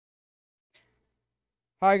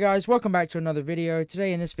Hi guys, welcome back to another video.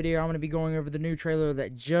 Today in this video, I'm going to be going over the new trailer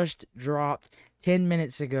that just dropped 10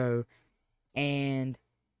 minutes ago. And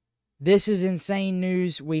this is insane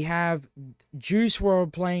news. We have Juice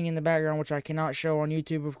Wrld playing in the background, which I cannot show on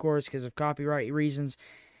YouTube, of course, because of copyright reasons.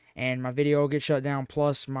 And my video will get shut down,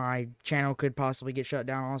 plus my channel could possibly get shut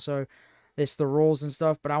down also. This the rules and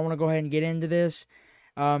stuff, but I want to go ahead and get into this.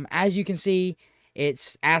 As you can see,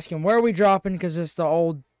 it's asking where are we dropping, because it's the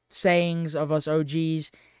old sayings of us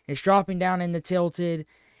OGs. It's dropping down into Tilted.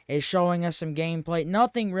 It's showing us some gameplay.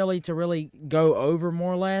 Nothing really to really go over,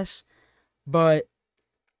 more or less. But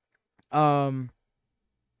the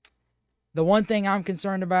one thing I'm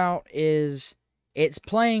concerned about is it's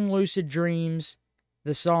playing Lucid Dreams,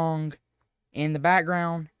 the song, in the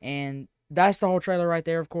background. And that's the whole trailer right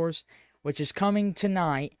there, of course, which is coming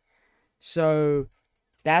tonight. So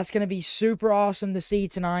that's going to be super awesome to see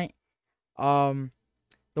tonight.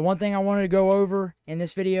 The one thing I wanted to go over in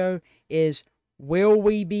this video is, will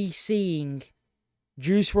we be seeing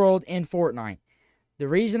Juice Wrld in Fortnite? The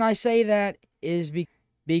reason I say that is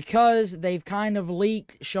because they've kind of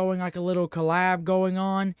leaked, showing like a little collab going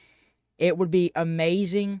on. It would be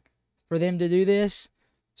amazing for them to do this.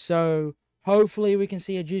 So hopefully we can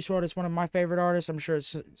see a Juice Wrld. It's one of my favorite artists. I'm sure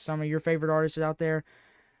it's some of your favorite artists out there.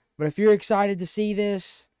 But if you're excited to see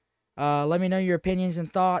this, let me know your opinions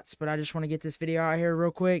and thoughts. But I just want to get this video out here real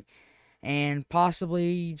quick, and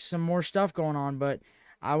possibly some more stuff going on. But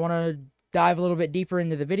I want to dive a little bit deeper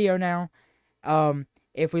into the video now.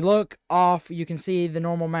 If we look off, you can see the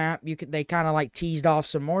normal map. They kind of like teased off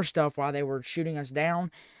some more stuff while they were shooting us down.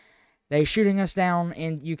 They're shooting us down,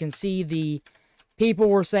 and you can see the people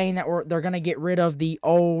were saying that they're going to get rid of the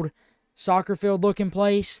old soccer field looking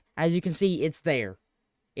place. As you can see, it's there.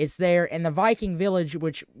 It's there. And the Viking Village,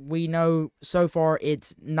 which we know so far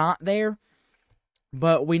it's not there,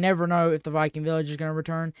 but we never know if the Viking Village is going to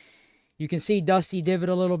return. You can see Dusty Divot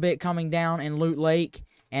a little bit coming down in Loot Lake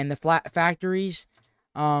and the flat factories.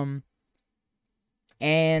 And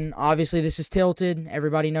obviously this is Tilted.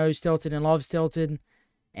 Everybody knows Tilted and loves Tilted.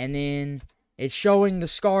 And then it's showing the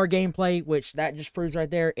Scar gameplay, which that just proves right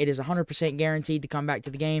there it is 100% guaranteed to come back to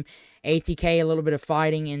the game. ATK, a little bit of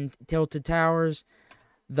fighting in Tilted Towers.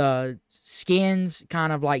 The skins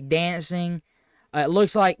kind of like dancing. It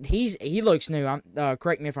looks like he looks new.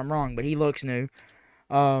 Correct me if I'm wrong, but he looks new.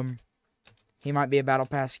 He might be a Battle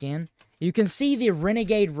Pass skin. You can see the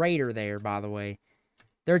Renegade Raider there, by the way.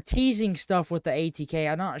 They're teasing stuff with the ATK.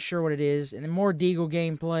 I'm not sure what it is. And then more Deagle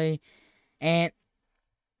gameplay. And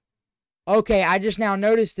okay, I just now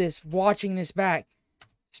noticed this watching this back.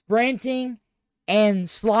 Sprinting and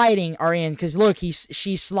sliding are in, because look,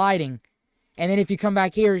 she's sliding. And then if you come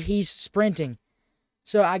back here, he's sprinting.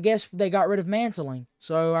 So I guess they got rid of mantling.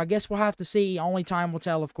 So I guess we'll have to see. Only time will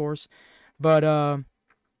tell, of course. But I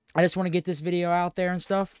just want to get this video out there and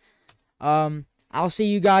stuff. I'll see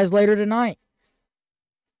you guys later tonight.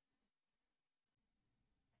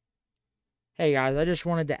 Hey guys, I just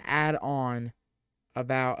wanted to add on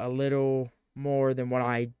about a little more than what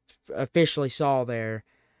I officially saw there.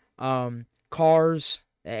 Cars,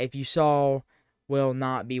 if you saw, will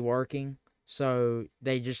not be working. So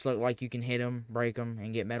they just look like you can hit them, break them,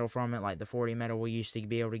 and get metal from it, like the 40 metal we used to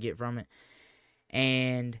be able to get from it.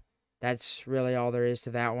 And that's really all there is to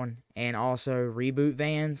that one. And also, reboot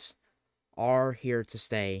vans are here to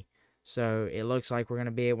stay. So it looks like we're going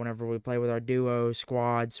to be able, whenever we play with our duo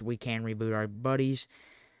squads, we can reboot our buddies.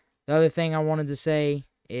 The other thing I wanted to say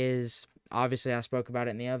is, obviously I spoke about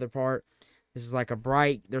it in the other part. This is like a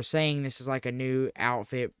Bright, they're saying this is like a new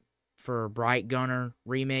outfit for Bright Gunner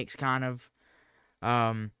remix, kind of.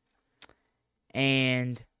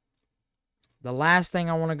 And the last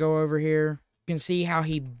thing I want to go over here, you can see how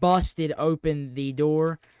he busted open the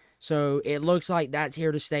door. So it looks like that's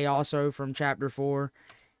here to stay also from Chapter 4.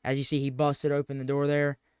 As you see, he busted open the door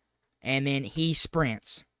there. And then he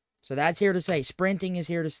sprints. So that's here to stay. Sprinting is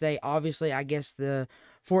here to stay. Obviously, I guess the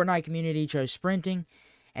Fortnite community chose sprinting.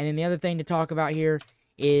 And then the other thing to talk about here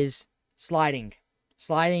is sliding.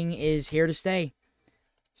 Sliding is here to stay.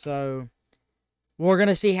 So we're going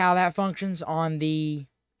to see how that functions on the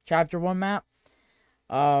Chapter 1 map.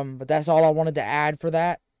 But that's all I wanted to add for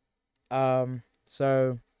that.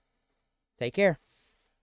 So take care.